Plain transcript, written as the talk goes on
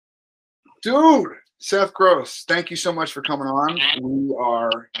Dude, Seth Gross, thank you so much for coming on. We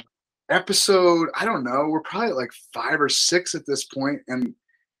are episode, I don't know, we're probably at like 5 or 6 at this point, and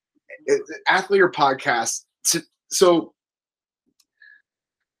Athletor Podcast. So,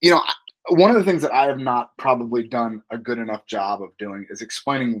 you know, one of the things that I have not probably done a good enough job of doing is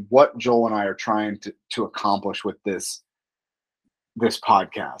explaining what Joel and I are trying to accomplish with this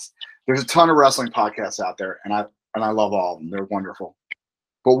podcast. There's a ton of wrestling podcasts out there, and I love all of them. They're wonderful.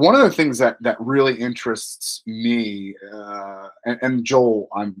 But one of the things that really interests me, and Joel,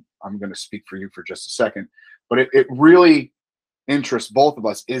 I'm going to speak for you for just a second, but it really interests both of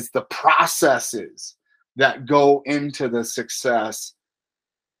us, is the processes that go into the success,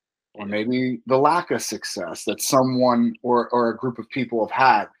 or maybe the lack of success, that someone or a group of people have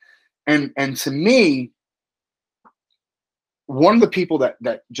had. And to me, one of the people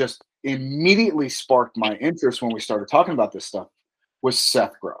that just immediately sparked my interest when we started talking about this stuff was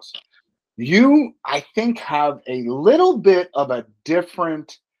Seth Gross. You, I think, have a little bit of a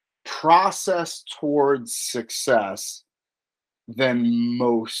different process towards success than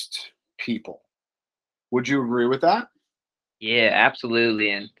most people. Would you agree with that? Yeah,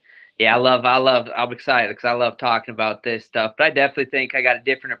 absolutely. And yeah, I'm excited because I love talking about this stuff. But I definitely think I got a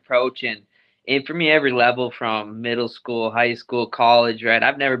different approach. And for me, every level from middle school, high school, college, right?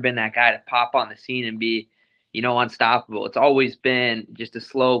 I've never been that guy to pop on the scene and be, unstoppable. It's always been just a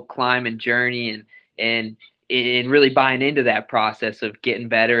slow climb and journey, and really buying into that process of getting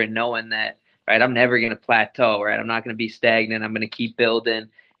better and knowing that, right, I'm never going to plateau, right? I'm not going to be stagnant. I'm going to keep building.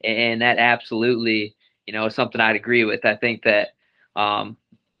 And that absolutely, is something I'd agree with. I think um,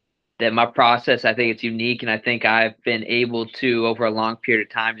 that my process, I think it's unique, and I think I've been able to, over a long period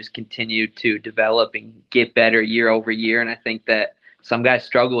of time, just continue to develop and get better year over year. And I think that some guys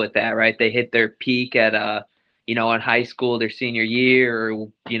struggle with that, right? They hit their peak at in high school, their senior year, or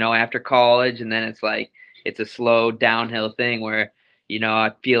after college, and then it's like it's a slow downhill thing where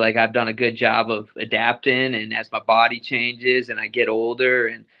I feel like I've done a good job of adapting, and as my body changes and I get older,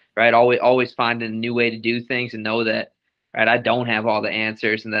 and right, always finding a new way to do things, and know that, right, I don't have all the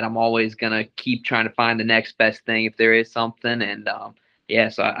answers, and that I'm always gonna keep trying to find the next best thing if there is something. And yeah,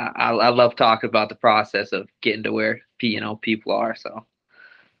 so I love talking about the process of getting to where people are. So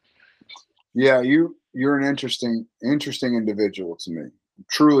Yeah, you're an interesting individual to me.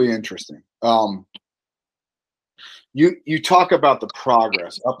 Truly interesting. You talk about the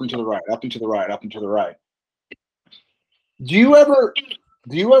progress up and to the right, up and to the right, up and to the right. Do you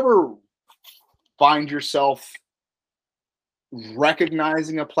ever find yourself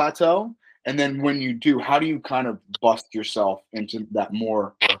recognizing a plateau? And then when you do, how do you kind of bust yourself into that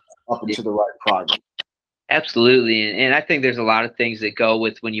more up and to the right progress? absolutely, and I think there's a lot of things that go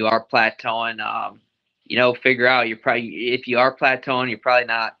with when you are plateauing. Figure out you're probably if you are plateauing, you're probably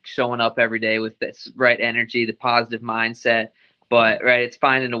not showing up every day with this right energy, the positive mindset. But right, it's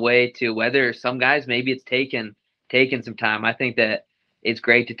finding a way to, whether some guys, maybe it's taking some time. I think that it's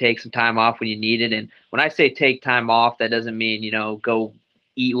great to take some time off when you need it. And when I say take time off, that doesn't mean go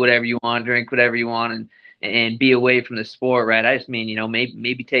eat whatever you want, drink whatever you want, and be away from the sport, right? I just mean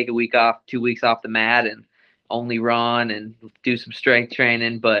maybe take a week off, 2 weeks off the mat, and only run and do some strength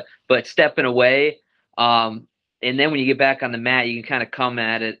training, but stepping away. And then when you get back on the mat, you can kind of come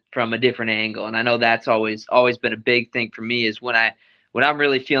at it from a different angle. And I know that's always been a big thing for me, is when I'm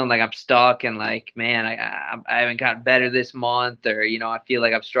really feeling like I'm stuck and like, man, I haven't gotten better this month, or I feel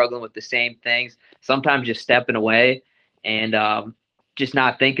like I'm struggling with the same things. Sometimes just stepping away and just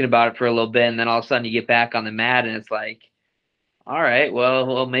not thinking about it for a little bit, and then all of a sudden you get back on the mat and it's like, all right,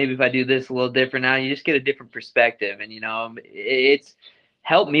 well, maybe if I do this a little different now, you just get a different perspective. And it's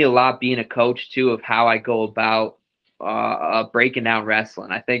helped me a lot being a coach too, of how I go about breaking down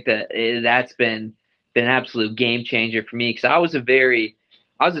wrestling. I think that that's been an absolute game changer for me, because I was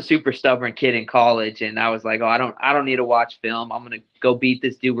a super stubborn kid in college, and I was like, oh, I don't need to watch film. I'm gonna go beat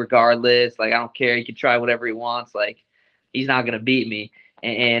this dude regardless. Like, I don't care. He can try whatever he wants. Like, he's not gonna beat me.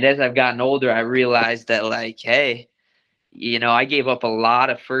 And as I've gotten older, I realized that, like, hey, I gave up a lot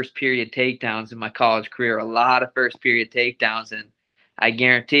of first period takedowns in my college career, a lot of first period takedowns. And I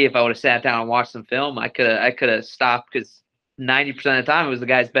guarantee if I would have sat down and watched some film, I could have stopped, because 90% of the time it was the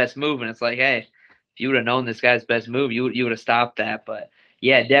guy's best move. And it's like, hey, if you would have known this guy's best move, you would have stopped that. But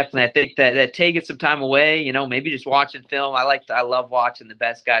yeah, definitely. I think that taking some time away, maybe just watching film. I love watching the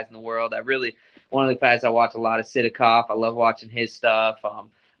best guys in the world. One of the guys I watch a lot is Sidikoff. I love watching his stuff.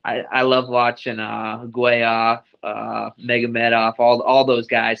 I love watching Guayoff, Megomedov, all those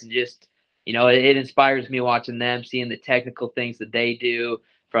guys, and just it inspires me watching them, seeing the technical things that they do.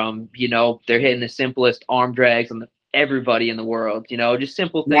 From they're hitting the simplest arm drags on the everybody in the world. Just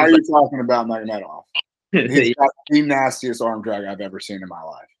simple Now things you're talking about Magneto. He's like got the nastiest arm drag I've ever seen in my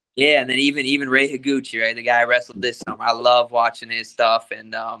life. yeah, and then even Ray Higuchi, right? The guy I wrestled this summer. I love watching his stuff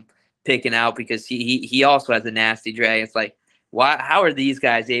and picking out because he also has a nasty drag. It's like, why? How are these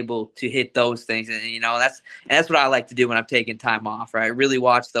guys able to hit those things? And that's what I like to do when I'm taking time off, right? I really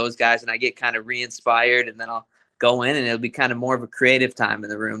watch those guys, and I get kind of re-inspired, and then I'll go in, and it'll be kind of more of a creative time in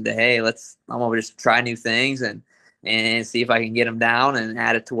the room. To I'm gonna just try new things and see if I can get them down and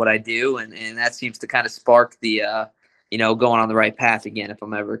add it to what I do, and that seems to kind of spark the going on the right path again if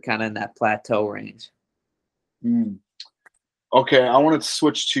I'm ever kind of in that plateau range. Okay, I want to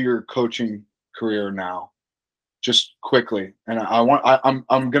switch to your coaching career now, just quickly, and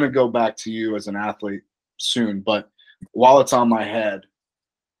I'm going to go back to you as an athlete soon. But while it's on my head,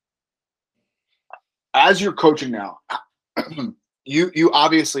 as you're coaching now, you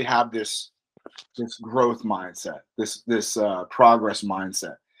obviously have this growth mindset, this progress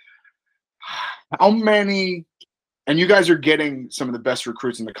mindset. How many? And you guys are getting some of the best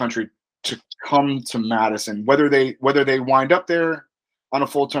recruits in the country to come to Madison. Whether they wind up there on a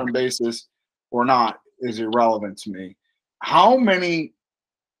full-term basis or not is irrelevant to me. How many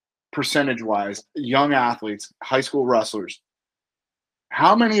percentage-wise young athletes, high school wrestlers,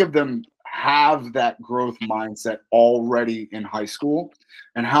 how many of them have that growth mindset already in high school?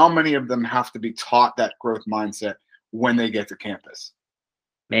 And how many of them have to be taught that growth mindset when they get to campus?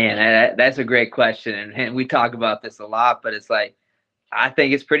 Man, that's a great question. And we talk about this a lot, but it's like, I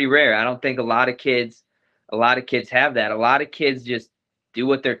think it's pretty rare. I don't think a lot of kids have that. A lot of kids just do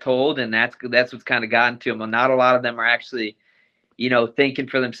what they're told, and that's what's kind of gotten to them. And not a lot of them are actually, thinking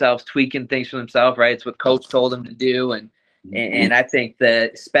for themselves, tweaking things for themselves, right? It's what coach told them to do. And I think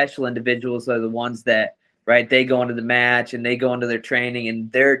the special individuals are the ones that, right, they go into the match and they go into their training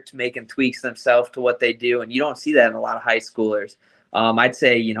and they're making tweaks themselves to what they do. And you don't see that in a lot of high schoolers. I'd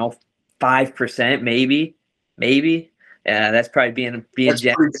say, 5% maybe. That's probably being That's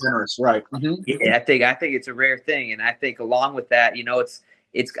generous. pretty generous, right? Mm-hmm. Yeah, I think it's a rare thing, and I think along with that,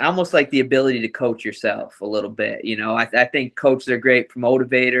 it's almost like the ability to coach yourself a little bit. I think coaches are great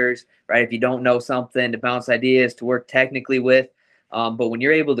motivators, right? If you don't know something, to bounce ideas, to work technically with. But when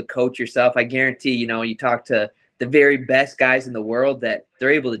you're able to coach yourself, I guarantee, you talk to the very best guys in the world that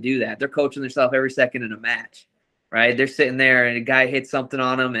they're able to do that. They're coaching themselves every second in a match, right? They're sitting there and a guy hits something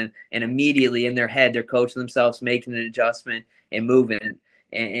on them, and immediately in their head, they're coaching themselves, making an adjustment and moving.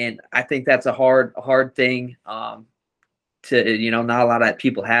 And I think that's a hard thing to, not a lot of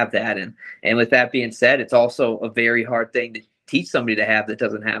people have that. And with that being said, it's also a very hard thing to teach somebody to have that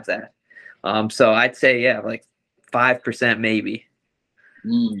doesn't have that. So I'd say, yeah, like 5% maybe.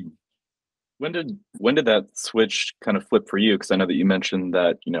 When did that switch kind of flip for you? Because I know that you mentioned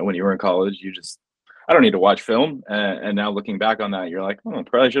that, when you were in college, I don't need to watch film. And now looking back on that, you're like, oh,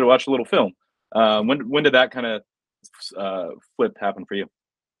 probably should have watched a little film. When did that kind of flip happen for you?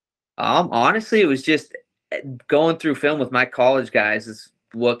 Honestly, it was just going through film with my college guys is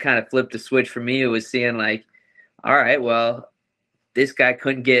what kind of flipped the switch for me. It was seeing like, all right, well, this guy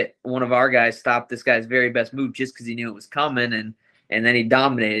couldn't get one of our guys stop this guy's very best move just because he knew it was coming, and then he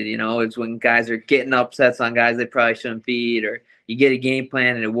dominated. It's when guys are getting upsets on guys they probably shouldn't beat, or you get a game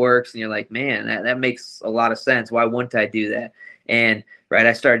plan and it works, and you're like, man, that makes a lot of sense. Why wouldn't I do that? And right,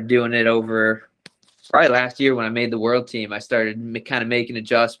 I started doing it over probably last year when I made the world team. I started kind of making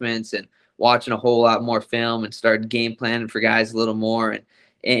adjustments and watching a whole lot more film and started game planning for guys a little more.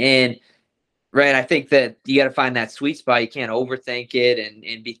 And right, I think that you got to find that sweet spot. You can't overthink it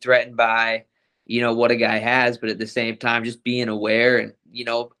and be threatened by, what a guy has, but at the same time, just being aware and,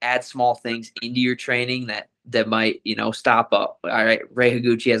 add small things into your training that might, stop up. All right, Ray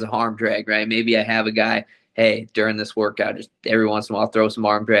Higuchi has a arm drag, right? Maybe I have a guy, hey, during this workout, just every once in a while, throw some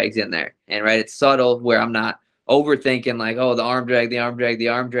arm drags in there. And right, it's subtle where I'm not overthinking like, oh, the arm drag,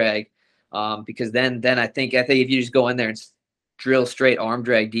 because then I think if you just go in there and drill straight arm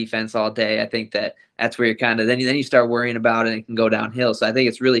drag defense all day, I think that's where you're kind of then you start worrying about it and it can go downhill. So I think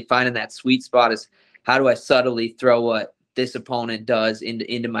it's really finding that sweet spot is how do I subtly throw what this opponent does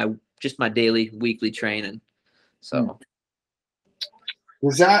into my daily weekly training. So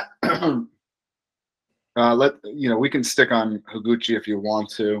was that we can stick on Higuchi if you want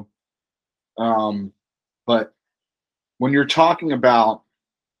to, but when you're talking about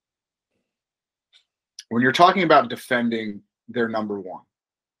defending their number one,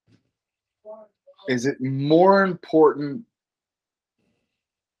 is it more important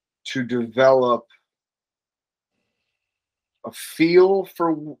to develop a feel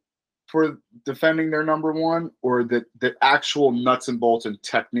for defending their number one, or the actual nuts and bolts and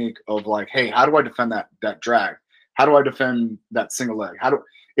technique of like, hey, how do I defend that drag? How do I defend that single leg?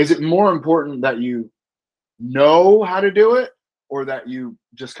 Is it more important that you know how to do it or that you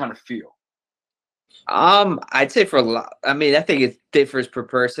just kind of feel? I'd say for a lot. I mean, I think it differs per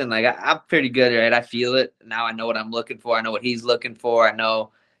person. Like I'm pretty good at it. I feel it. Now I know what I'm looking for. I know what he's looking for. I know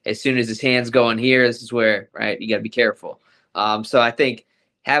as soon as his hands go in here, this is where, right, you got to be careful. So I think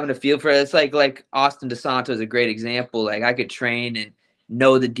having a feel for it, it's like Austin DeSanto is a great example. Like I could train and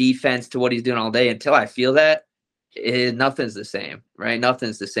know the defense to what he's doing all day until I feel that nothing's the same, right?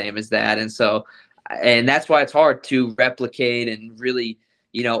 Nothing's the same as that. And that's why it's hard to replicate and really,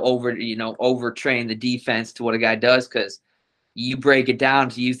 overtrain the defense to what a guy does, because you break it down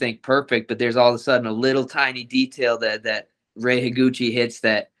to you think perfect, but there's all of a sudden a little tiny detail that Ray Higuchi hits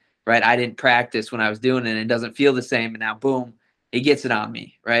that, right, I didn't practice when I was doing it, and it doesn't feel the same, and now boom, he gets it on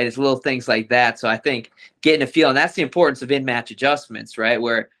me, right? It's little things like that. So I think getting a feel, and that's the importance of in-match adjustments, right,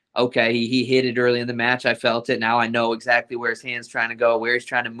 where, okay, he hit it early in the match, I felt it, now I know exactly where his hand's trying to go, where he's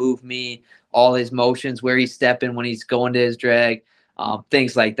trying to move me, all his motions, where he's stepping when he's going to his drag,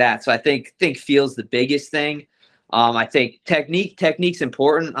 things like that. So I think feel's the biggest thing. I think technique's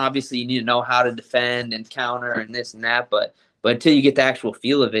important. Obviously, you need to know how to defend and counter and this and that, but until you get the actual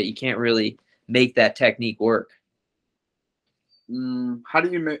feel of it, you can't really make that technique work. How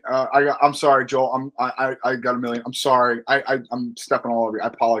do you make? I'm sorry, Joel. I got a million. I'm sorry. I'm stepping all over you. I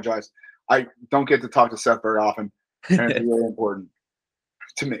apologize. I don't get to talk to Seth very often, and it's really important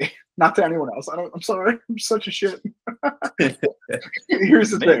to me, not to anyone else. I'm sorry. I'm such a shit.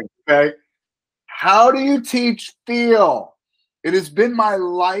 Here's the thing. Okay. How do you teach feel? It has been my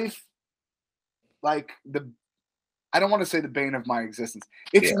life, like I don't want to say the bane of my existence.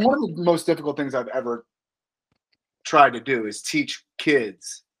 It's one of the most difficult things I've ever tried to do is teach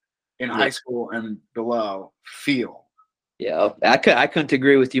kids in high school and below feel. Yeah, I couldn't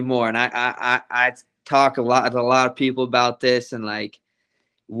agree with you more. And I talk a lot of people about this, and like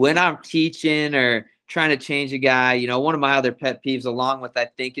when I'm teaching or trying to change a guy, one of my other pet peeves, along with I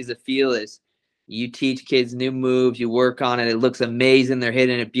think is a feel, is you teach kids new moves, you work on it, it looks amazing, they're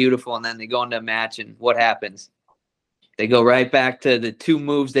hitting it beautiful, and then they go into a match, and what happens? They go right back to the two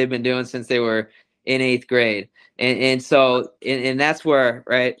moves they've been doing since they were in 8th grade. And so that's where,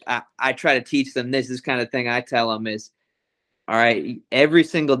 right, I try to teach them this kind of thing. I tell them is, all right, every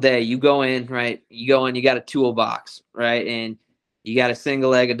single day you go in, right, you got a toolbox, right, and you got a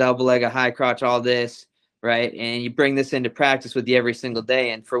single leg, a double leg, a high crotch, all this, right, and you bring this into practice with you every single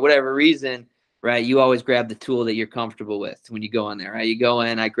day. And for whatever reason, right, you always grab the tool that you're comfortable with when you go in there, right? You go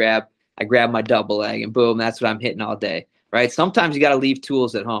in, I grab my double leg, and boom, that's what I'm hitting all day, right? Sometimes you got to leave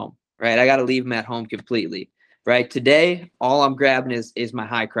tools at home, right? I got to leave them at home completely, right? Today, all I'm grabbing is my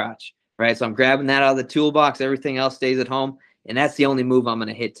high crotch, right? So I'm grabbing that out of the toolbox. Everything else stays at home, and that's the only move I'm going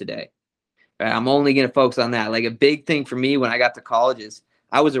to hit today, right? I'm only going to focus on that. Like a big thing for me when I got to college is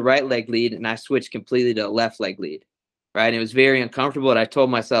I was a right leg lead, and I switched completely to a left leg lead, right? And it was very uncomfortable, and I told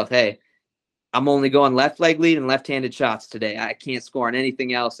myself, hey, I'm only going left leg lead and left-handed shots today. I can't score on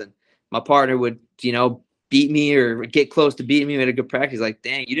anything else. And my partner would, beat me or get close to beating me at a good practice. Like,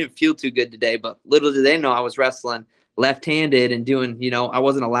 dang, you didn't feel too good today. But little did they know I was wrestling left-handed and doing, I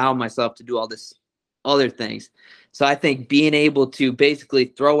wasn't allowing myself to do all this other things. So I think being able to basically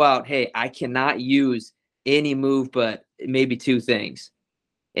throw out, hey, I cannot use any move but maybe two things.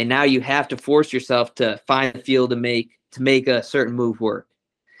 And now you have to force yourself to find a feel to make a certain move work.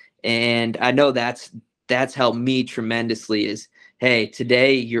 And I know that's helped me tremendously is, hey,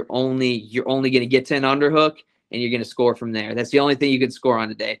 today you're only going to get to an underhook and you're going to score from there. That's the only thing you can score on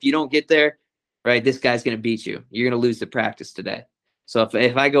today. If you don't get there, right, this guy's going to beat you. You're going to lose the practice today. So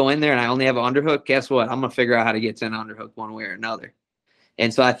if I go in there and I only have an underhook, guess what? I'm going to figure out how to get to an underhook one way or another.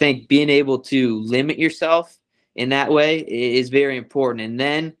 And so I think being able to limit yourself in that way is very important. And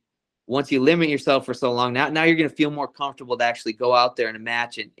then once you limit yourself for so long, now you're going to feel more comfortable to actually go out there in a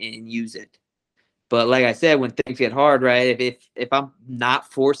match and use it. But like I said, when things get hard, right, if I'm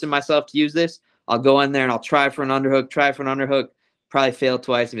not forcing myself to use this, I'll go in there and I'll try for an underhook, probably fail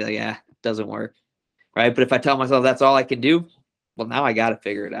twice and be like, yeah, it doesn't work, right? But if I tell myself that's all I can do, well, now I got to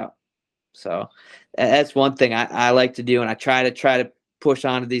figure it out. So that's one thing I like to do, and I try to push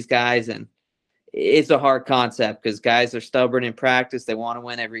onto these guys, and it's a hard concept because guys are stubborn in practice. They want to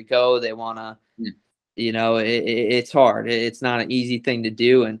win every go. They want to, it's hard. It's not an easy thing to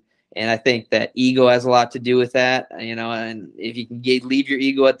do. And I think that ego has a lot to do with that, and if you can leave your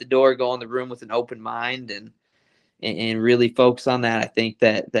ego at the door, go in the room with an open mind and really focus on that, I think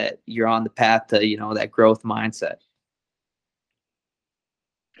that you're on the path to, that growth mindset.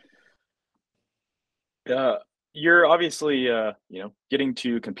 Yeah. you're obviously, getting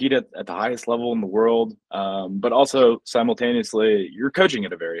to compete at the highest level in the world, but also simultaneously you're coaching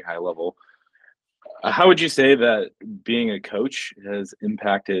at a very high level. How would you say that being a coach has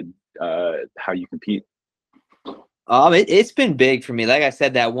impacted how you compete? It's been big for me. Like I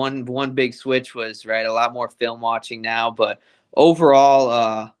said, that one big switch was right. A lot more film watching now, but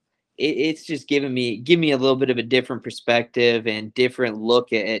overall, it's just give me a little bit of a different perspective and different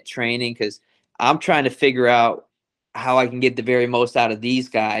look at training, because I'm trying to figure out how I can get the very most out of these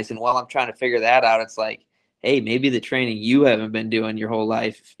guys. And while I'm trying to figure that out, it's like, hey, maybe the training you haven't been doing your whole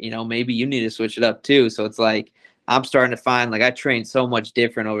life, maybe you need to switch it up too. So it's like I'm starting to find, like, I trained so much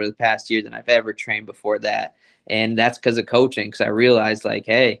different over the past year than I've ever trained before that. And that's because of coaching, because I realized, like,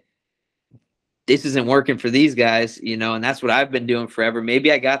 hey, this isn't working for these guys, and that's what I've been doing forever.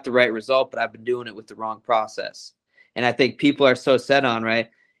 Maybe I got the right result, but I've been doing it with the wrong process. And I think people are so set on, right,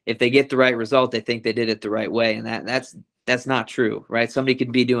 if they get the right result, they think they did it the right way. And that's not true, right? Somebody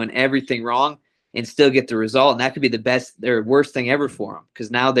could be doing everything wrong and still get the result. And that could be the best or worst thing ever for them, because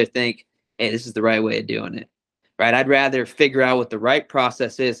now they think, hey, this is the right way of doing it, right? I'd rather figure out what the right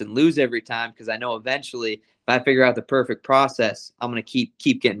process is and lose every time, because I know eventually if I figure out the perfect process, I'm going to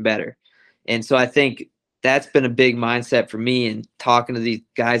keep getting better. And so I think that's been a big mindset for me, and talking to these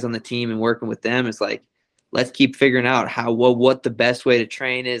guys on the team and working with them is like, let's keep figuring out what the best way to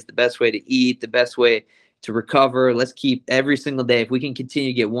train is, the best way to eat, the best way to recover. Let's keep every single day. If we can continue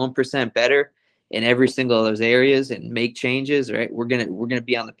to get 1% better in every single of those areas and make changes, right, we're gonna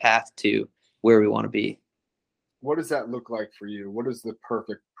be on the path to where we want to be. What does that look like for you? What is the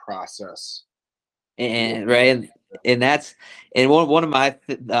perfect process? And right, and that's one of my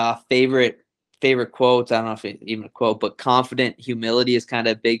favorite quotes. I don't know if it's even a quote, but confident humility is kind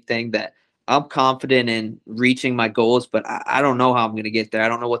of a big thing. That I'm confident in reaching my goals, but I don't know how I'm going to get there. I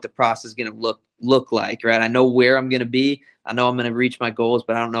don't know what the process is going to look like. Right, I know where I'm going to be. I know I'm going to reach my goals,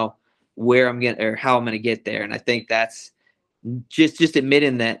 but I don't know where I'm going or how I'm going to get there. And I think that's just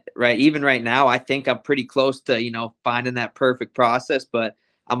admitting that, right, even right now, I think I'm pretty close to finding that perfect process, but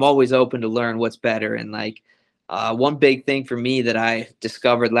I'm always open to learn what's better. And like one big thing for me that I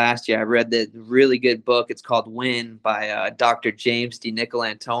discovered last year, I read the really good book. It's called Win by Dr. James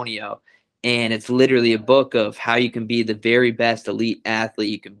DiNicolantonio. And it's literally a book of how you can be the very best elite athlete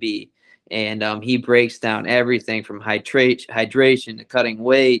you can be. And he breaks down everything from hydration to cutting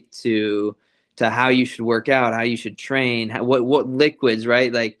weight to how you should work out, how you should train, what liquids,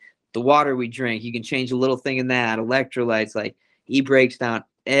 right? Like the water we drink, you can change a little thing in that, electrolytes. Like he breaks down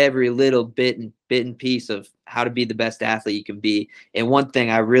every little bit and piece of how to be the best athlete you can be. And one thing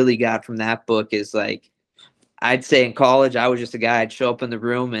I really got from that book is, like, I'd say in college, I was just a guy. I'd show up in the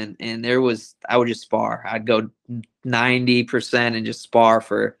room and I would just spar. I'd go 90% and just spar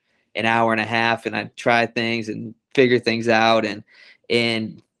for an hour and a half, and I'd try things and figure things out.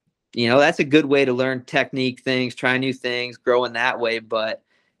 And that's a good way to learn technique things, try new things, grow in that way. But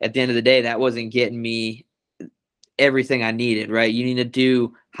at the end of the day, that wasn't getting me everything I needed, right? You need to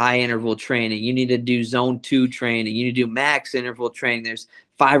do high interval training. You need to do zone 2 training. You need to do max interval training. There's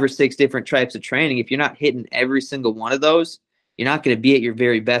 5 or 6 different types of training. If you're not hitting every single one of those, you're not going to be at your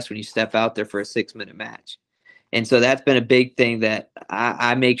very best when you step out there for a 6-minute match. And so that's been a big thing that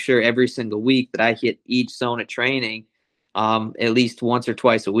I make sure every single week that I hit each zone of training at least once or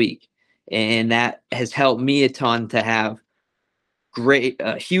twice a week. And that has helped me a ton to have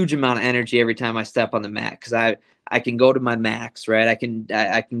a huge amount of energy every time I step on the mat, because I can go to my max, right? I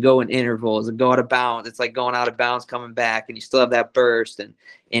can go in intervals and go out of bounds. It's like going out of bounds, coming back, and you still have that burst, and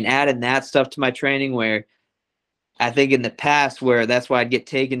adding that stuff to my training, where I think in the past, where that's why I'd get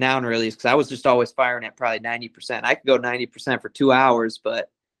taken down early, is because I was just always firing at probably 90%. I could go 90% for 2 hours, but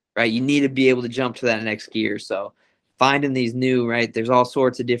right, you need to be able to jump to that next gear. So finding these new, right, there's all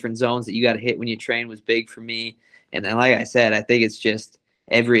sorts of different zones that you got to hit when you train was big for me. And then, like I said, I think it's just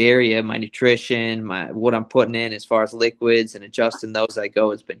every area, my nutrition, what I'm putting in as far as liquids and adjusting those as I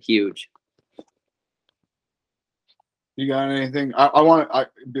go has been huge. You got anything? I want to,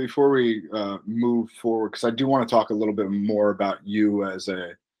 before we move forward, because I do want to talk a little bit more about you as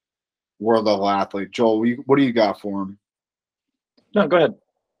a world level athlete. Joel, what do you got for him? No, go ahead.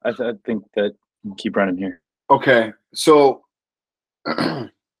 I think that you keep running here. Okay, so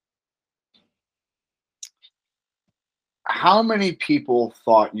how many people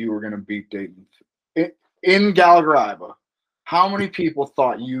thought you were going to beat Dayton in Gallagher, Iowa? How many people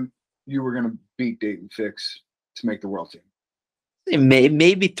thought you were going to beat Dayton Fix to make the world team?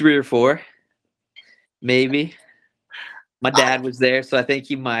 Maybe 3 or 4. Maybe. My dad was there, so I think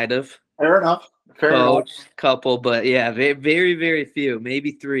he might have. Fair enough. Couple, but yeah, very, very few.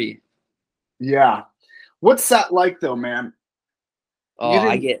 Maybe 3. Yeah. What's that like though, man? Oh,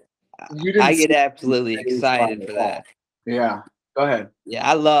 I get absolutely excited for that. Yeah. Go ahead. Yeah,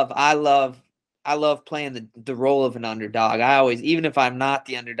 I love playing the role of an underdog. I always, even if I'm not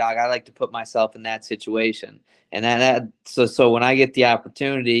the underdog, I like to put myself in that situation. And so when I get the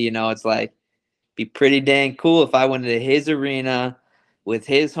opportunity, it's like, be pretty dang cool if I went into his arena with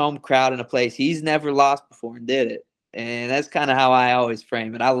his home crowd in a place he's never lost before and did it. And that's kind of how I always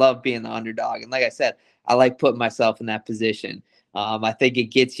frame it. I love being the underdog. And like I said, I like putting myself in that position. I think it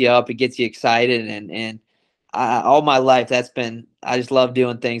gets you up, it gets you excited. And all my life, I just love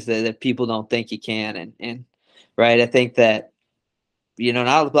doing things that people don't think you can. And right, I think that,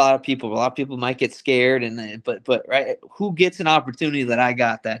 not a lot of people might get scared, but right, who gets an opportunity that I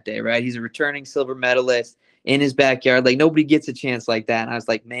got that day, right? He's a returning silver medalist in his backyard. Like, nobody gets a chance like that. And I was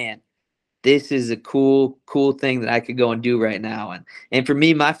like, man, this is a cool thing that I could go and do right now. And for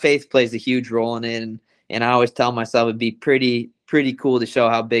me, my faith plays a huge role in it. And I always tell myself it'd be pretty cool to show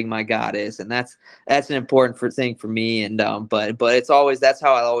how big my God is. And that's an important thing for me. And but that's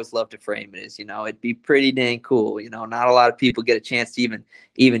how I always love to frame it is, it'd be pretty dang cool. Not a lot of people get a chance to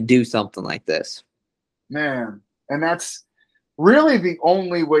even do something like this. Man, and that's really the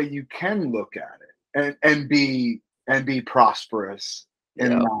only way you can look at it and be prosperous.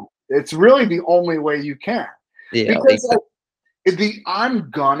 And it's really the only way you can. Yeah, because I'm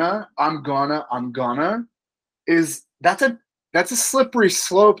gonna is that's a slippery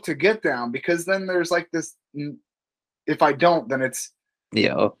slope to get down, because then there's like this, if I don't, then it's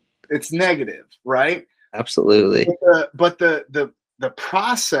negative, right? Absolutely. But the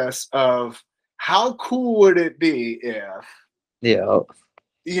process of how cool would it be if,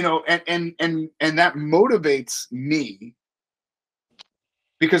 and that motivates me,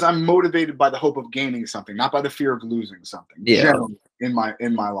 because I'm motivated by the hope of gaining something, not by the fear of losing something. Generally in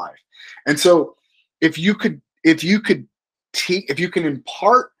my life. And so if you can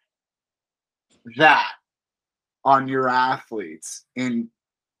impart that on your athletes in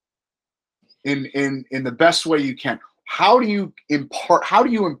the best way you can, how do you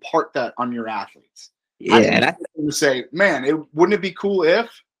impart that on your athletes? And I say, man, wouldn't it be cool if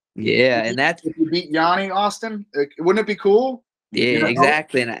if you beat Yanni Austin, wouldn't it be cool? Yeah,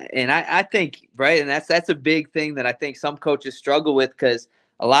 exactly. And I think, right, and that's a big thing that I think some coaches struggle with, because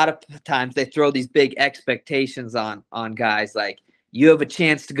a lot of times they throw these big expectations on guys, like, you have a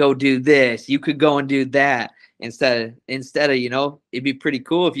chance to go do this, you could go and do that, instead of it'd be pretty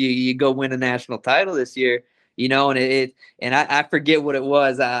cool if you go win a national title this year, and I forget what it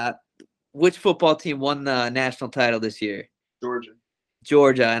was. Which football team won the national title this year?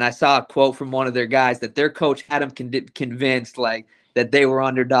 Georgia. And I saw a quote from one of their guys that their coach had them convinced, like, that they were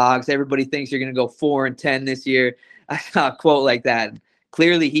underdogs. Everybody thinks you're going to go 4-10 this year. I saw a quote like that.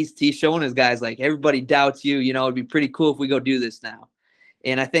 Clearly, he's showing his guys, like, everybody doubts you. It'd be pretty cool if we go do this now.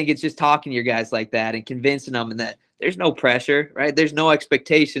 And I think it's just talking to your guys like that and convincing them, and that there's no pressure, right? There's no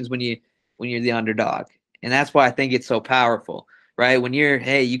expectations when you're the underdog. And that's why I think it's so powerful, right? When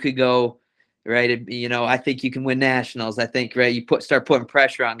you could go, right? I think you can win nationals. I think, right, you start putting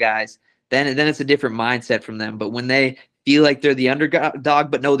pressure on guys, then it's a different mindset from them. But when they feel like they're the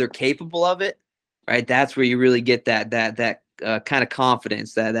underdog, but know they're capable of it, right? That's where you really get that kind of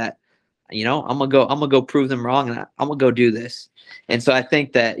confidence that I'm gonna go prove them wrong, and I'm gonna go do this. And so I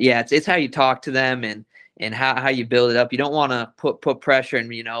think that, it's how you talk to them and how you build it up. You don't want to put pressure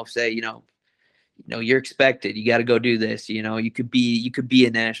and say you're expected. You got to go do this. You could be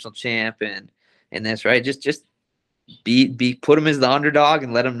a national champ and that's right. Just put them as the underdog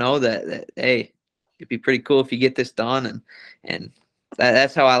and let them know that hey, it'd be pretty cool if you get this done. And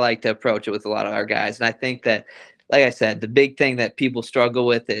that's how I like to approach it with a lot of our guys. And I think that, like I said, the big thing that people struggle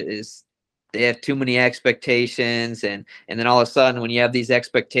with is they have too many expectations, and then all of a sudden, when you have these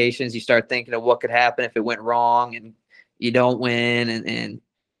expectations, you start thinking of what could happen if it went wrong and you don't win, and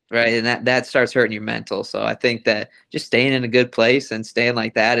right, and that starts hurting your mental. So I think that just staying in a good place and staying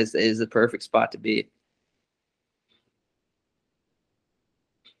like that is the perfect spot to be.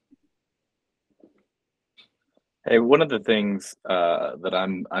 Hey, one of the things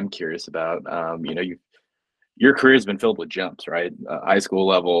that I'm curious about, your career has been filled with jumps, right? High school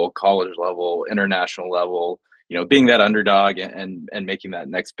level, college level, international level. Being that underdog and making that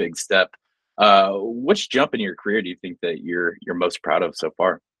next big step. Which jump in your career do you think that you're most proud of so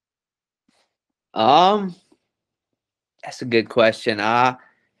far? That's a good question. I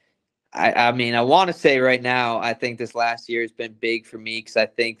mean, I want to say right now, I think this last year has been big for me, because I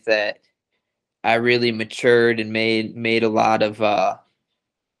think that I really matured and made a lot of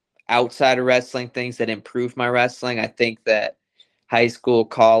outside of wrestling things that improved my wrestling. I think that high school,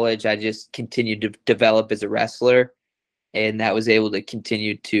 college, I just continued to develop as a wrestler. And that was able to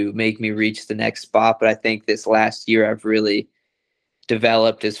continue to make me reach the next spot. But I think this last year I've really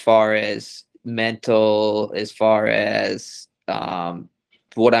developed as far as mental, as far as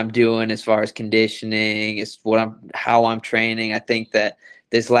what I'm doing, as far as conditioning, is how I'm training. I think that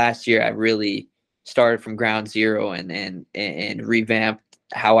this last year I really started from ground zero and revamped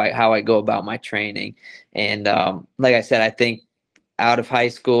how I go about my training. And like I said, I think out of high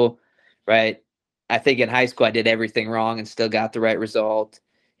school, right? I think in high school I did everything wrong and still got the right result.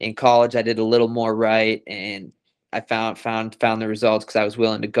 In college I did a little more right, and I found the results because I was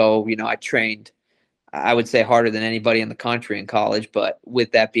willing to go. I trained, I would say, harder than anybody in the country in college. But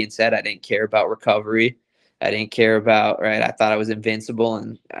with that being said, I didn't care about recovery. I didn't care about, right. I thought I was invincible,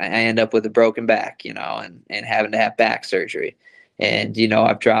 and I end up with a broken back, and having to have back surgery. And,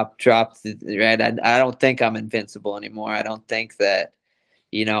 I've dropped, right. I don't think I'm invincible anymore. I don't think that,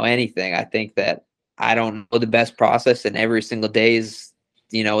 anything. I think that I don't know the best process, and every single day is,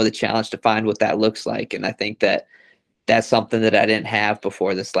 the challenge to find what that looks like. And I think that that's something that I didn't have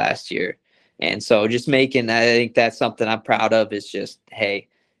before this last year. And so I think that's something I'm proud of, is just, hey,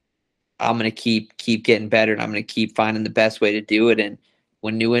 I'm going to keep getting better, and I'm going to keep finding the best way to do it. And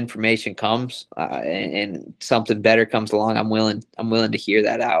when new information comes and something better comes along, I'm willing to hear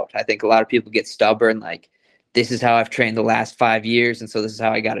that out. I think a lot of people get stubborn, like, this is how I've trained the last 5 years, and so this is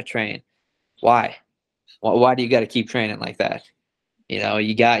how I got to train. Why? Why do you got to keep training like that?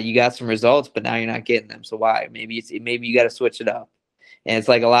 You got some results, but now you're not getting them. So why? Maybe you got to switch it up. And it's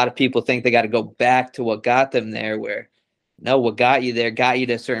like a lot of people think they got to go back to what got them there, where no, what got you there got you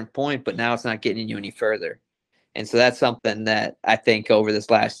to a certain point, but now it's not getting you any further. And so that's something that I think over this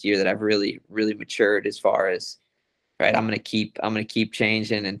last year that I've really, really matured as far as, right, I'm going to keep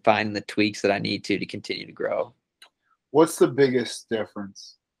changing and finding the tweaks that I need to continue to grow. What's the biggest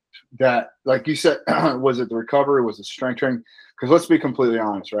difference? That, like you said, was it the recovery? Was it strength training? Because let's be completely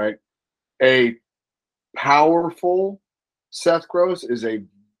honest, right? A powerful Seth Gross is a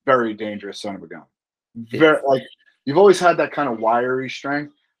very dangerous son of a gun. Very, like, you've always had that kind of wiry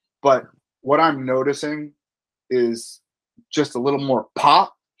strength, but what I'm noticing is just a little more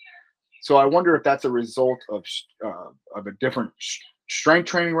pop. So I wonder if that's a result of a different strength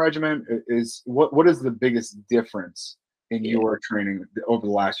training regimen. What is the biggest difference in your training over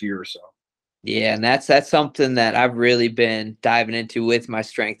the last year or so? Yeah, and that's something that I've really been diving into with my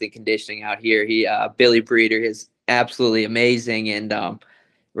strength and conditioning out here. Billy Breeder is absolutely amazing, and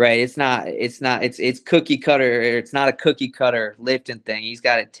right, it's cookie cutter. It's not a cookie cutter lifting thing. He's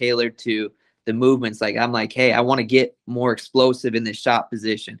got it tailored to the movements. Like, I'm like, hey, I want to get more explosive in the shot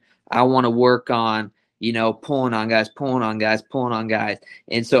position. I want to work on, pulling on guys, pulling on guys, pulling on guys.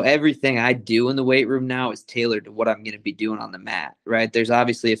 And so everything I do in the weight room now is tailored to what I'm going to be doing on the mat, right? There's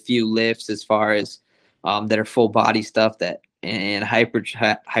obviously a few lifts as far as that are full body stuff and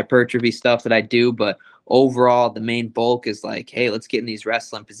hypertrophy stuff that I do. But overall, the main bulk is like, hey, let's get in these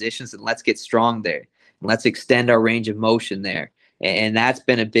wrestling positions and let's get strong there. And let's extend our range of motion there. And that's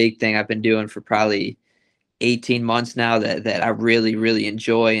been a big thing I've been doing for probably 18 months now that I really, really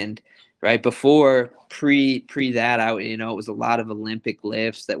enjoy. And right before pre that, it was a lot of Olympic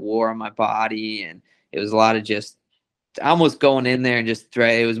lifts that wore on my body, and it was a lot of just almost going in there and just,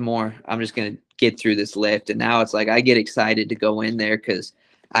 right, it was more, I'm just going to get through this lift. And now it's like I get excited to go in there because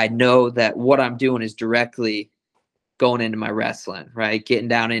I know that what I'm doing is directly going into my wrestling, right? Getting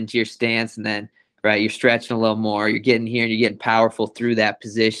down into your stance, and then, right, you're stretching a little more, you're getting here and you're getting powerful through that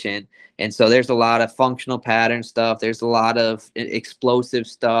position. And so there's a lot of functional pattern stuff. There's a lot of explosive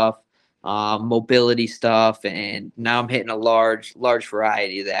stuff, mobility stuff. And now I'm hitting a large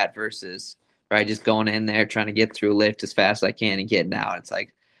variety of that versus, right, just going in there, trying to get through a lift as fast as I can and getting out. It's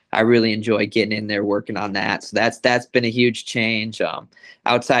like, I really enjoy getting in there, working on that. So that's been a huge change.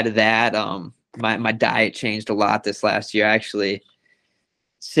 Outside of that, my diet changed a lot this last year. Actually,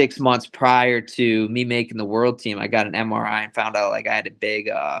 6 months prior to me making the world team, I got an MRI and found out like I had a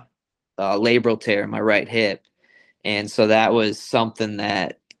big labral tear in my right hip. And so that was something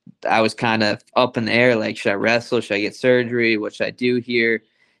that I was kind of up in the air, like, should I wrestle? Should I get surgery? What should I do here?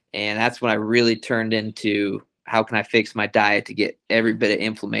 And that's when I really turned into, how can I fix my diet to get every bit of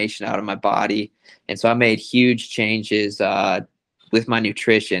inflammation out of my body? And so I made huge changes with my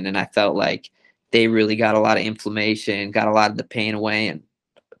nutrition, and I felt like they really got a lot of inflammation, got a lot of the pain away. And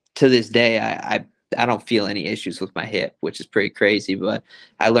to this day, I don't feel any issues with my hip, which is pretty crazy. But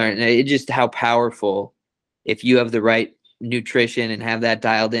I learned just how powerful, if you have the right nutrition and have that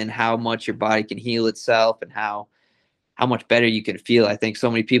dialed in, how much your body can heal itself and how much better you can feel. I think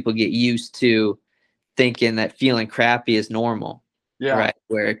so many people get used to thinking that feeling crappy is normal. Yeah. Right.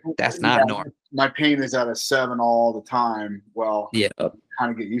 Where that's not normal. My pain is at a 7 all the time. Well, Yeah.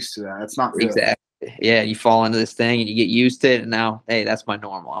 kind of get used to that. It's not good. Exactly. Yeah. You fall into this thing and you get used to it. And now, hey, that's my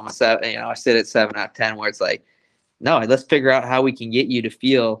normal. I'm a 7, I sit at 7 out of 10 where it's like, no, let's figure out how we can get you to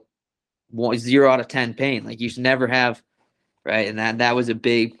feel 0 out of 10 pain. Like you should never have. Right. And that was a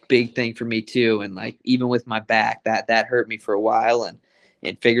big thing for me too. And like, even with my back, that hurt me for a while, and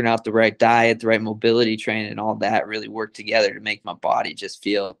figuring out the right diet, the right mobility training, and all that really worked together to make my body just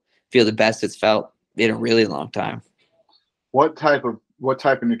feel the best it's felt in a really long time. What type of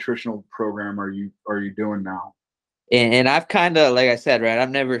nutritional program are you doing now? And I've kind of, like I said, right,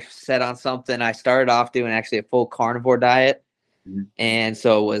 I've never set on something. I started off doing actually a full carnivore diet. Mm-hmm. And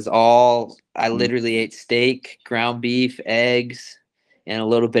so it was I literally ate steak, ground beef, eggs, and a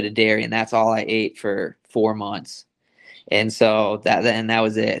little bit of dairy. And that's all I ate for 4 months. And so that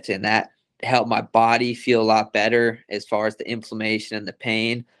was it. And that helped my body feel a lot better as far as the inflammation and the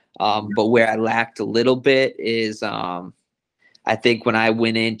pain. But where I lacked a little bit is I think when I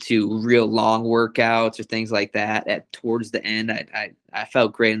went into real long workouts or things like that, towards the end, I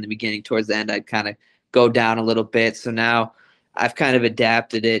felt great in the beginning. Towards the end, I'd kind of go down a little bit. So now I've kind of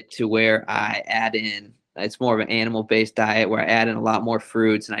adapted it to where I add in, it's more of an animal-based diet where I add in a lot more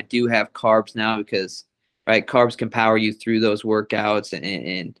fruits, and I do have carbs now because, right, carbs can power you through those workouts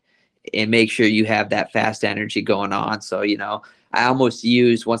and make sure you have that fast energy going on. So, I almost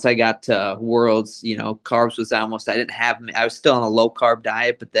used, once I got to Worlds, carbs was almost, I was still on a low carb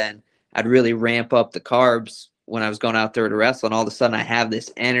diet, but then I'd really ramp up the carbs when I was going out there to wrestle. And all of a sudden I have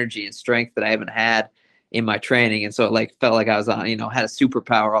this energy and strength that I haven't had in my training. And so it felt like I was on, had a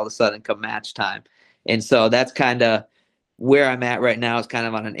superpower all of a sudden come match time. And so that's kind of where I'm at right now, is kind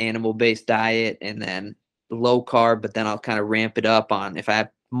of on an animal-based diet and then low carb, but then I'll kind of ramp it up on, if I have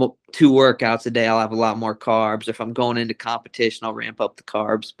 2 workouts a day, I'll have a lot more carbs. If I'm going into competition, I'll ramp up the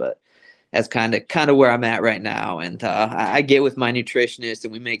carbs, but that's kind of where I'm at right now. And I get with my nutritionist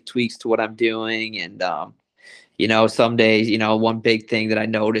and we make tweaks to what I'm doing. And, some days, one big thing that I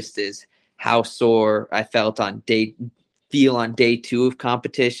noticed is how sore I felt on day 2 of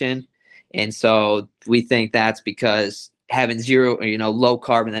competition. And so we think that's because having 0, low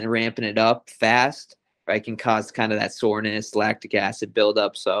carb and then ramping it up fast, right, can cause kind of that soreness, lactic acid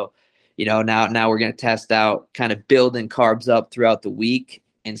buildup. So, now we're going to test out kind of building carbs up throughout the week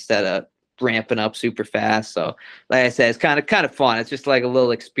instead of ramping up super fast. So like I said, it's kind of fun. It's just like a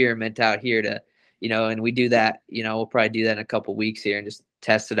little experiment out here to, and we do that, we'll probably do that in a couple weeks here and just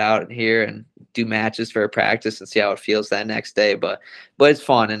test it out here and do matches for a practice and see how it feels that next day. But it's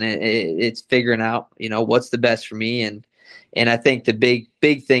fun, and it's figuring out, what's the best for me. And I think the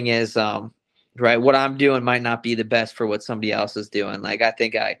big thing is, right, what I'm doing might not be the best for what somebody else is doing. Like, I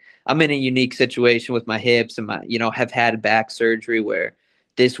think I'm in a unique situation with my hips and my, have had back surgery where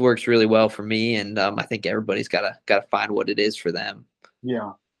this works really well for me. And I think everybody's got to find what it is for them.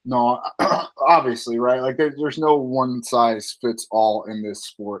 Yeah, no, obviously, right? Like there's no one size fits all in this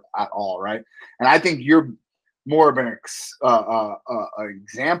sport at all, right? And I think you're more of an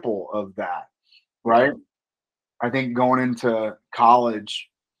example of that, right? I think going into college,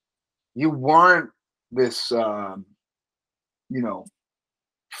 you weren't this,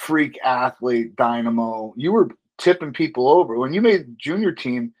 freak athlete dynamo. You were tipping people over. When you made junior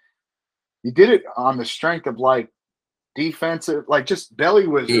team, you did it on the strength of like defensive, like just belly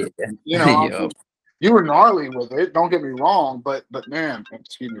wizard. Yeah. You were gnarly with it. Don't get me wrong, but man,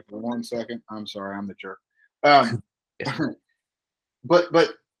 excuse me for 1 second. I'm sorry, I'm the jerk. But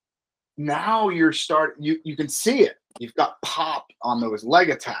now you're starting. You can see it. You've got pop on those leg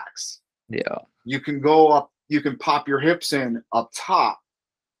attacks. Yeah. You can go up. You can pop your hips in up top.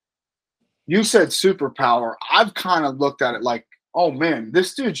 You said superpower. I've kind of looked at it like, oh man,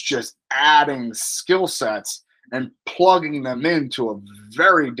 this dude's just adding skill sets and plugging them into a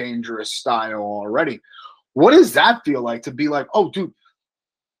very dangerous style already. What does that feel like to be like, oh, dude,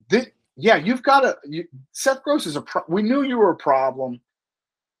 you've got Seth Gross is we knew you were a problem,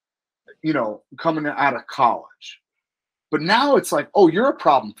 coming out of college. But now it's like, oh, you're a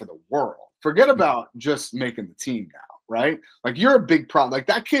problem for the world. Forget about just making the team now, right? Like, you're a big problem. Like,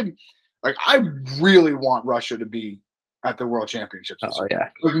 that kid, like, I really want Russia to be at the World Championships. Oh, yeah.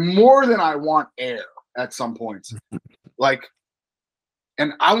 Like, more than I want air at some points. Like,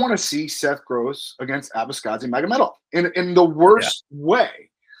 and I want to see Seth Gross against Abascadze Magomedov in the worst way.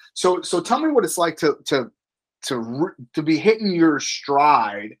 So tell me what it's like to be hitting your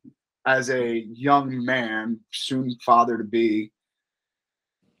stride as a young man, soon father to be,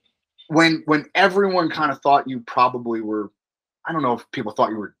 when everyone kind of thought you probably were, I don't know if people thought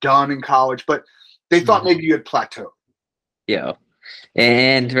you were done in college, but they thought maybe you had plateaued. Yeah.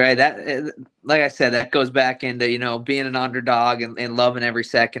 And right, that like I said, that goes back into being an underdog and loving every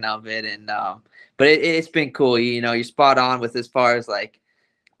second of it. And but it's been cool. You're spot on with as far as like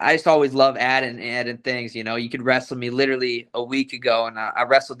I just always love adding things. You could wrestle me literally a week ago, and I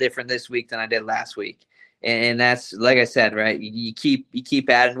wrestled different this week than I did last week. And that's like I said, right? You keep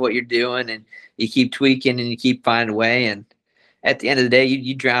adding what you're doing, and you keep tweaking, and you keep finding a way. And at the end of the day,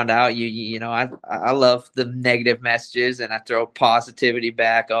 you drown out. I love the negative messages, and I throw positivity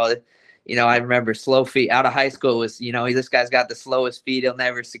back. I remember slow feet out of high school was this guy's got the slowest feet. He'll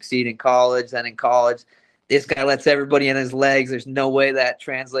never succeed in college. Then in college, this guy lets everybody in his legs. There's no way that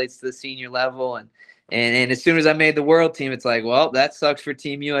translates to the senior level. And as soon as I made the world team, it's like, well, that sucks for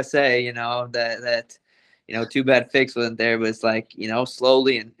Team USA. Too bad Fix wasn't there, but it's like,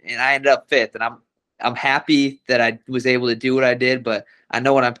 slowly and I ended up fifth, and I'm happy that I was able to do what I did, but I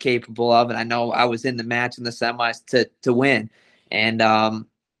know what I'm capable of, and I know I was in the match in the semis to win. And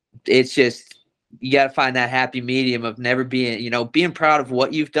it's just you got to find that happy medium of never being proud of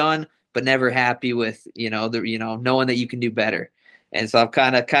what you've done, but never happy with knowing that you can do better. And so I'm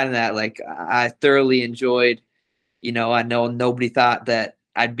kind of that, like, I thoroughly enjoyed. I know nobody thought that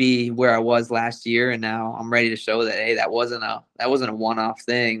I'd be where I was last year, and now I'm ready to show that, hey, that wasn't a one-off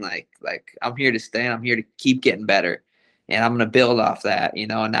thing. Like I'm here to stay, and I'm here to keep getting better, and I'm gonna build off that. And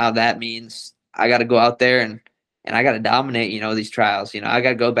now that means I got to go out there and I got to dominate. These trials. I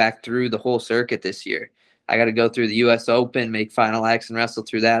got to go back through the whole circuit this year. I got to go through the U.S. Open, make Final X, and wrestle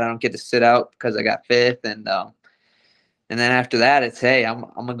through that. I don't get to sit out because I got fifth, and then after that, it's, hey, I'm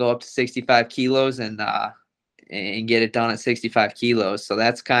gonna go up to 65 kilos and get it done at 65 kilos. So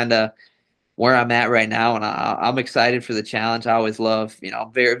that's kind of where I'm at right now. And I'm excited for the challenge. I always love,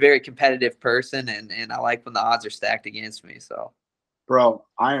 very, very competitive person. And I like when the odds are stacked against me. So, bro,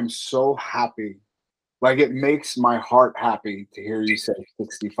 I am so happy. Like, it makes my heart happy to hear you say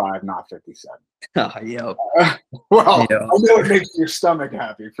 65, not 57. Oh, yo. Well, yo. I know it makes your stomach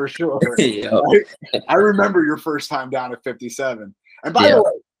happy for sure. Right? I remember your first time down at 57. And by the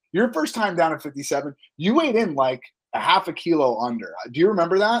way, your first time down at 57, you weighed in like a half a kilo under. Do you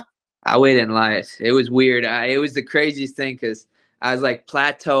remember that? I weighed in light. It was weird. It was the craziest thing because I was like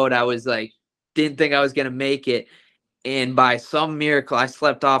plateaued. I was like, didn't think I was going to make it. And by some miracle, I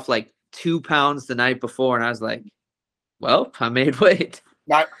slept off like 2 pounds the night before. And I was like, well, I made weight.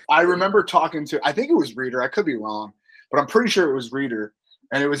 I remember talking to, I think it was Reader. I could be wrong, but I'm pretty sure it was Reader.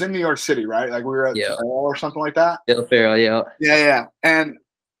 And it was in New York City, right? Like we were at Farrell or something like that. Bill Farrell, yeah. Yeah. And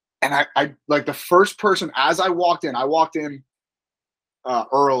I like the first person as I walked in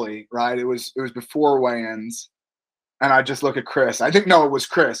early, right? It was before weigh-ins. And I just look at Chris. I think, no, it was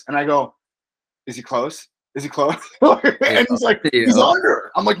Chris. And I go, is he close? Is he close? And he's like, he's under.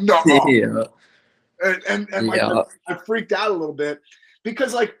 I'm like, no. And like, I freaked out a little bit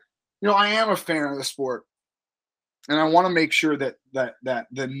because, like, I am a fan of the sport. And I want to make sure that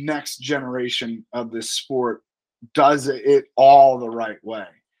the next generation of this sport does it all the right way.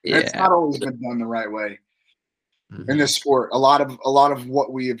 Yeah. It's not always been done the right way in this sport. A lot of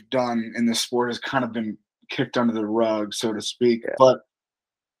what we have done in this sport has kind of been kicked under the rug, so to speak. Yeah. But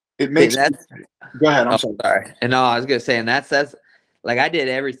it makes go ahead. I'm sorry. And no, I was gonna say, and that's like I did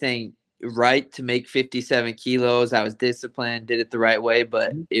everything right to make 57 kilos. I was disciplined, did it the right way,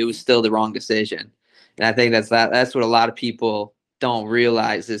 but it was still the wrong decision. And I think that's what a lot of people don't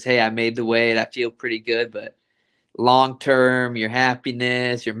realize is, hey, I made the weight, I feel pretty good, but long term, your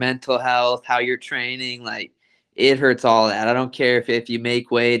happiness, your mental health, how you're training, like it hurts all that. I don't care if you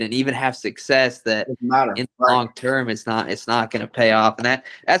make weight and even have success, that in the long term it's not going to pay off. And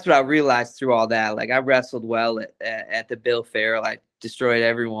that's what I realized through all that. Like I wrestled well at the Bill Farrell. I destroyed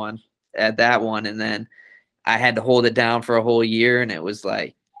everyone at that one, and then I had to hold it down for a whole year, and it was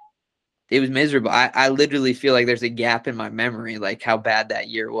like it was miserable. I literally feel like there's a gap in my memory, like how bad that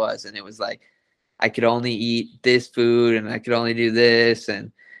year was. And it was like I could only eat this food and I could only do this.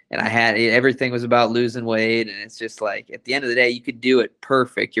 And I had everything was about losing weight. And it's just like at the end of the day, you could do it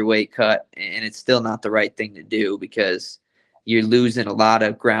perfect, your weight cut, and it's still not the right thing to do because you're losing a lot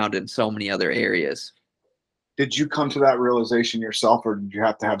of ground in so many other areas. Did you come to that realization yourself, or did you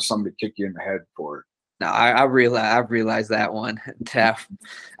have to have somebody kick you in the head for it? No, I realized that one.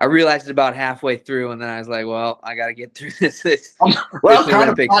 I realized it about halfway through, and then I was like, "Well, I got to get through this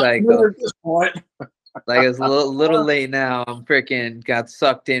Olympic cycle." At this point. Like it's a little late now. I'm freaking got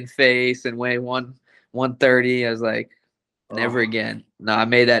sucked in face and weighed 130. I was like, never again. No, I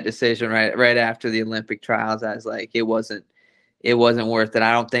made that decision right after the Olympic trials. I was like, it wasn't worth it.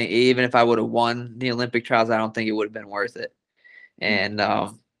 I don't think, even if I would have won the Olympic trials, I don't think it would have been worth it. And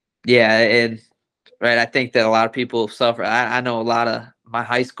and right? I think that a lot of people suffer. I know a lot of my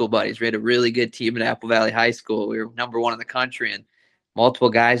high school buddies. We had a really good team at Apple Valley High School. We were #1 in the country, and multiple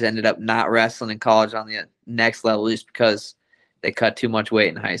guys ended up not wrestling in college on the next level just because they cut too much weight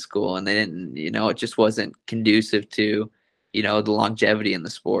in high school, and they didn't, it just wasn't conducive to, the longevity in the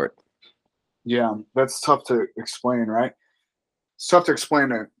sport. Yeah, that's tough to explain, right? It's tough to explain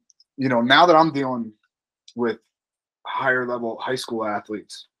that, now that I'm dealing with higher level high school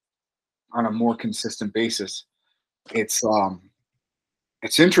athletes on a more consistent basis, it's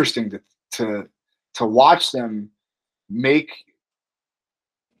interesting to watch them make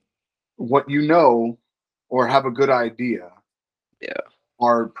what or have a good idea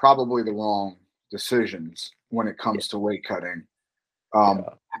are probably the wrong decisions when it comes to weight cutting.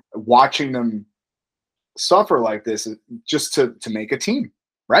 Watching them suffer like this just to make a team,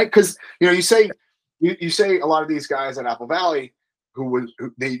 right? Because you say a lot of these guys at Apple Valley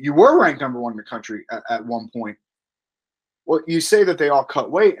you were ranked #1 in the country at one point. Well, you say that they all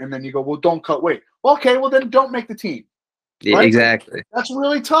cut weight, and then you go, well, don't cut weight. Well, okay, well then don't make the team. Yeah, right? exactly. That's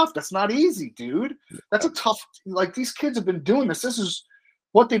really tough. That's not easy, dude. That's a tough. Like, these kids have been doing this. This is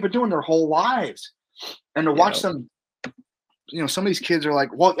what they've been doing their whole lives, and to watch them. Some of these kids are like,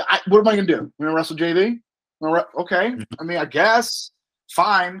 well, what am I going to do? I'm going to wrestle JV? Okay. I mean, I guess.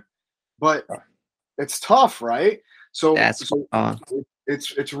 Fine. But it's tough, right? So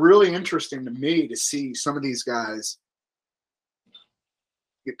it's really interesting to me to see some of these guys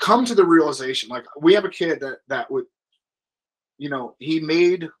come to the realization. Like, we have a kid that would, he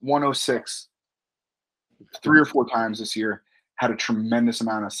made 106 3 or 4 times this year, had a tremendous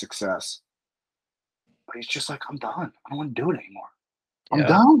amount of success. But he's just like, I'm done. I don't want to do it anymore. I'm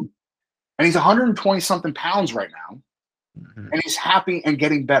done. And he's 120-something pounds right now. Mm-hmm. And he's happy and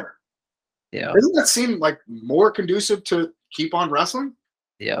getting better. Yeah. Doesn't that seem like more conducive to keep on wrestling?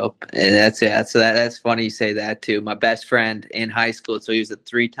 Yep. And that's funny you say that too. My best friend in high school, so he was a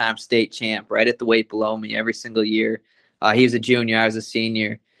 3-time state champ, right at the weight below me every single year. He was a junior. I was a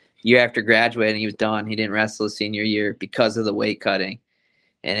senior. Year after graduating, he was done. He didn't wrestle his senior year because of the weight cutting.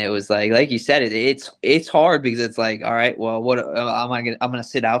 And it was like you said, it's hard because it's like, all right, well, what I'm gonna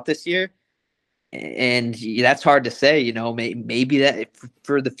sit out this year, and that's hard to say. Maybe that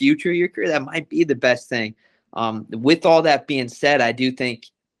for the future of your career, that might be the best thing. With all that being said, I do think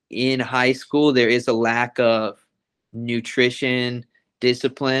in high school there is a lack of nutrition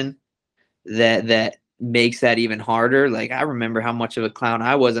discipline that makes that even harder. Like, I remember how much of a clown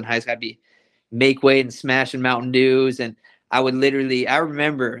I was in high school. I'd be make weight and smashing Mountain Dews, and I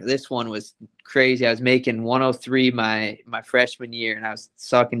remember this one was crazy. I was making 103 my freshman year, and I was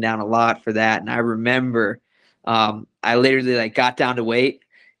sucking down a lot for that. And I remember I literally got down to weight,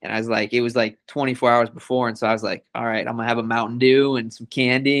 and I was like, it was 24 hours before. And so I was like, all right, I'm going to have a Mountain Dew and some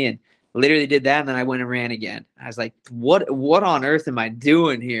candy, and literally did that. And then I went and ran again. I was like, what on earth am I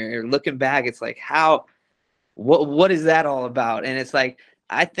doing here? Looking back, it's like, what is that all about? And it's like,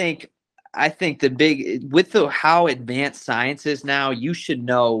 I think how advanced science is now, you should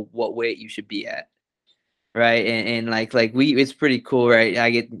know what weight you should be at, right? And it's pretty cool, right?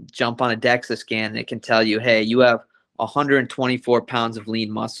 I jump on a DEXA scan, and it can tell you, hey, you have 124 pounds of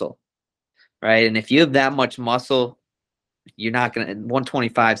lean muscle, right? And if you have that much muscle, you're not gonna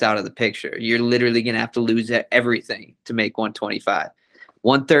 125 is out of the picture. You're literally gonna have to lose everything to make 125.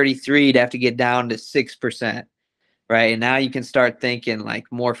 133, you'd have to get down to 6%. Right. And now you can start thinking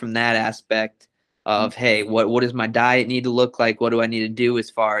more from that aspect of, hey, what does my diet need to look like? What do I need to do as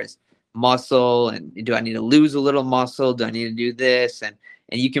far as muscle? And do I need to lose a little muscle? Do I need to do this? And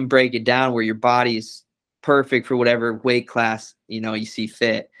you can break it down where your body is perfect for whatever weight class, you see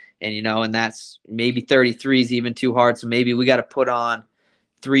fit. And, and that's maybe 33 is even too hard. So maybe we got to put on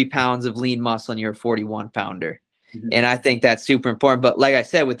 3 pounds of lean muscle and you're a 41 pounder. Mm-hmm. And I think that's super important. But like I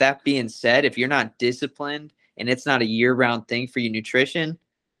said, with that being said, if you're not disciplined, and it's not a year-round thing for your nutrition,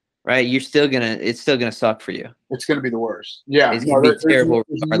 right? It's still gonna suck for you. It's gonna be the worst. Yeah, it's gonna be terrible.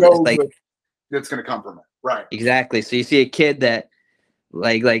 That's gonna come from it, right? Exactly. So you see a kid that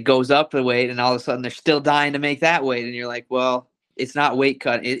goes up the weight, and all of a sudden they're still dying to make that weight, and you're like, well, it's not weight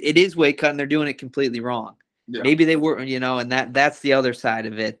cut. It is weight cut, and they're doing it completely wrong. Yeah. Maybe they were, and that's the other side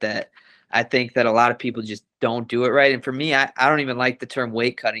of it that I think that a lot of people just don't do it right. And for me, I don't even like the term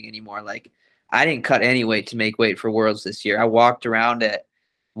weight cutting anymore. I didn't cut any weight to make weight for Worlds this year. I walked around at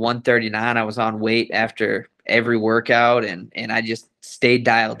 139. I was on weight after every workout, and I just stayed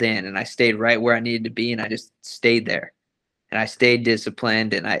dialed in, and I stayed right where I needed to be, and I just stayed there. And I stayed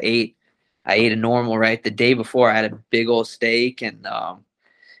disciplined, and I ate a normal, right? The day before I had a big old steak and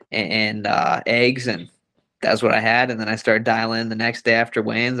eggs, and that's what I had. And then I started dialing in the next day after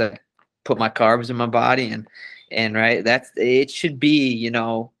weigh-ins. I put my carbs in my body, and right, it should be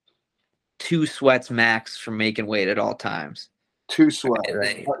 2 sweats max for making weight at all times. 2 sweats.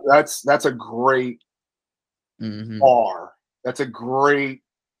 Right? That's a great bar. That's a great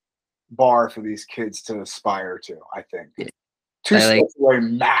bar for these kids to aspire to, I think. 2 sweats away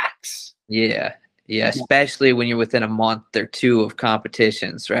max. Yeah, especially when you're within a month or 2 of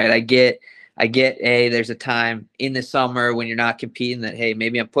competitions, right? I get, hey, there's a time in the summer when you're not competing that, hey,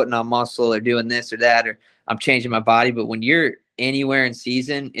 maybe I'm putting on muscle or doing this or that, or I'm changing my body. But when you're anywhere in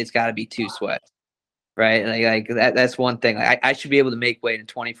season, it's got to be 2 sweats, right? Like that's one thing. I should be able to make weight in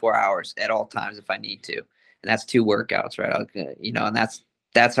 24 hours at all times if I need to, and that's 2 workouts, right? And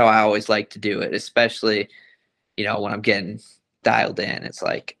that's how I always like to do it, especially when I'm getting dialed in. It's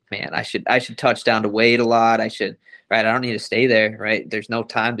like, man, I should touch down to weight a lot. I don't need to stay there, right? There's no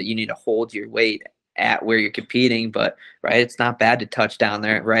time that you need to hold your weight at where you're competing, but right, it's not bad to touch down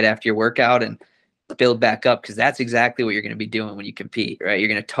there right after your workout and build back up, because that's exactly what you're going to be doing when you compete, right? You're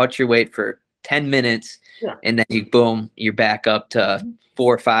going to touch your weight for 10 minutes and then you're back up to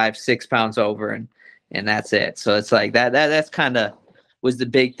 4, 5, 6 pounds over, and that's it. So it's like that's kind of was the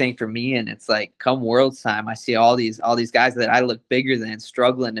big thing for me. And it's like, come Worlds time, I see all these guys that I look bigger than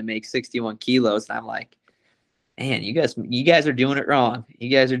struggling to make 61 kilos. And I'm like, man, you guys are doing it wrong. You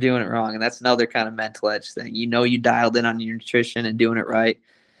guys are doing it wrong. And that's another kind of mental edge thing. You dialed in on your nutrition and doing it right.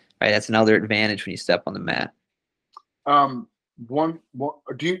 Right. That's another advantage when you step on the mat. Joel,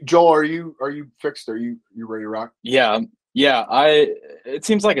 are you fixed? Are you ready to rock? Yeah. It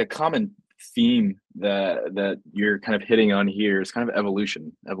seems like a common theme that you're kind of hitting on here is kind of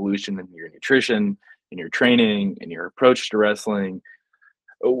evolution in your nutrition, in your training, in your approach to wrestling.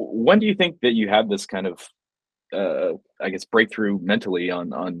 When do you think that you had this kind of I guess breakthrough mentally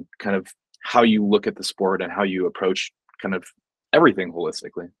on kind of how you look at the sport and how you approach kind of everything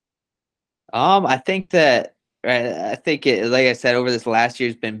holistically? I think that, right, I think it, like I said, over this last year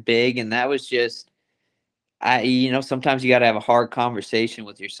has been big, and that was just, sometimes you got to have a hard conversation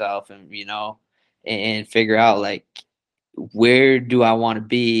with yourself and figure out, like, where do I want to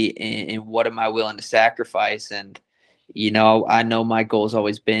be and what am I willing to sacrifice? And, I know my goal has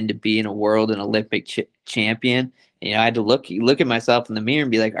always been to be in a world and Olympic champion. And, I had to look at myself in the mirror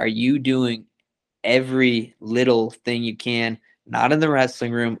and be like, are you doing every little thing you can, not in the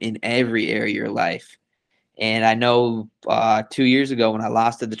wrestling room, in every area of your life? And I know 2 years ago when I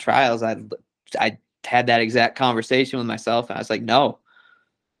lost at the trials, I had that exact conversation with myself, and I was like, no,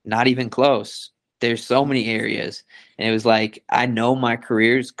 not even close. There's so many areas. And it was like, I know my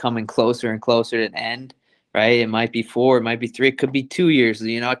career's coming closer and closer to an end, right? It might be 4, it might be 3, it could be 2 years,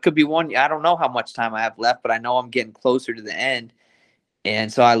 it could be 1. I don't know how much time I have left, but I know I'm getting closer to the end.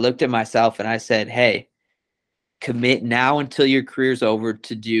 And so I looked at myself and I said, hey, commit now until your career's over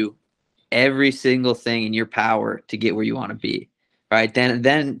to do every single thing in your power to get where you want to be, right?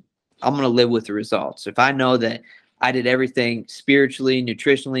 Then I'm going to live with the results. If I know that I did everything spiritually,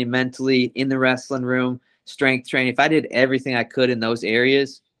 nutritionally, mentally, in the wrestling room, strength training, if I did everything I could in those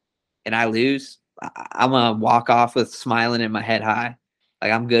areas and I lose, I'm going to walk off with smiling and my head high.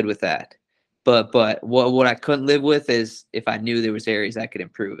 Like, I'm good with that. But what I couldn't live with is if I knew there was areas I could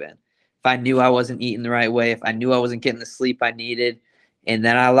improve in. If I knew I wasn't eating the right way, if I knew I wasn't getting the sleep I needed, and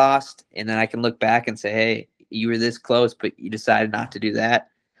then I lost, and then I can look back and say, hey, you were this close, but you decided not to do that.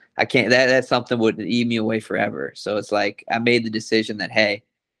 I can't, that's something would eat me away forever. So it's like, I made the decision that, hey,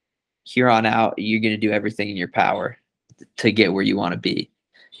 here on out, you're going to do everything in your power to get where you want to be.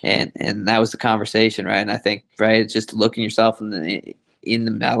 And that was the conversation, right? And I think, right, it's just looking yourself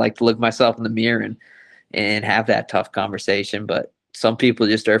I like to look myself in the mirror and have that tough conversation. But some people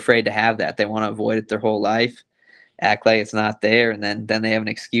just are afraid to have that. They want to avoid it their whole life, act like it's not there, and then they have an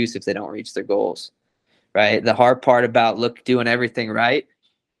excuse if they don't reach their goals, right? The hard part about doing everything right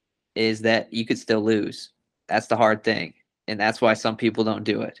is that you could still lose. That's the hard thing, and that's why some people don't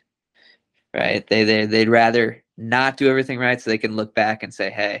do it, right? They'd rather not do everything right so they can look back and say,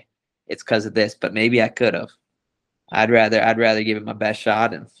 hey, it's because of this, but maybe I could have. I'd rather give it my best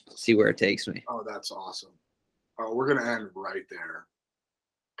shot and see where it takes me. Oh, that's awesome. Oh, we're gonna end right there,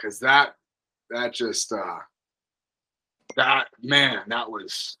 because that just that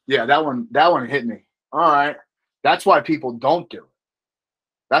one hit me. All right, that's why people don't do it.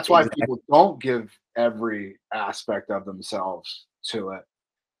 That's why people don't give every aspect of themselves to it,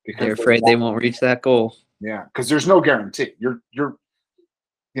 because they're afraid they won't reach that goal. Yeah, because there's no guarantee.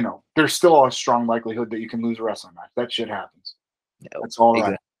 There's still a strong likelihood that you can lose a wrestling match. That shit happens. That's all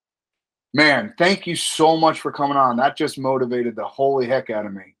right. Man, thank you so much for coming on. That just motivated the holy heck out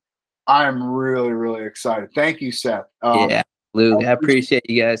of me. I am really, really excited. Thank you, Seth. Yeah. Absolutely. I appreciate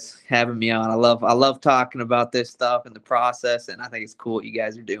you guys having me on. I love talking about this stuff and the process, and I think it's cool what you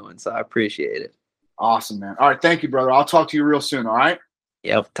guys are doing. So I appreciate it. Awesome, man. All right. Thank you, brother. I'll talk to you real soon. All right.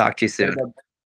 Yep. Talk to you soon.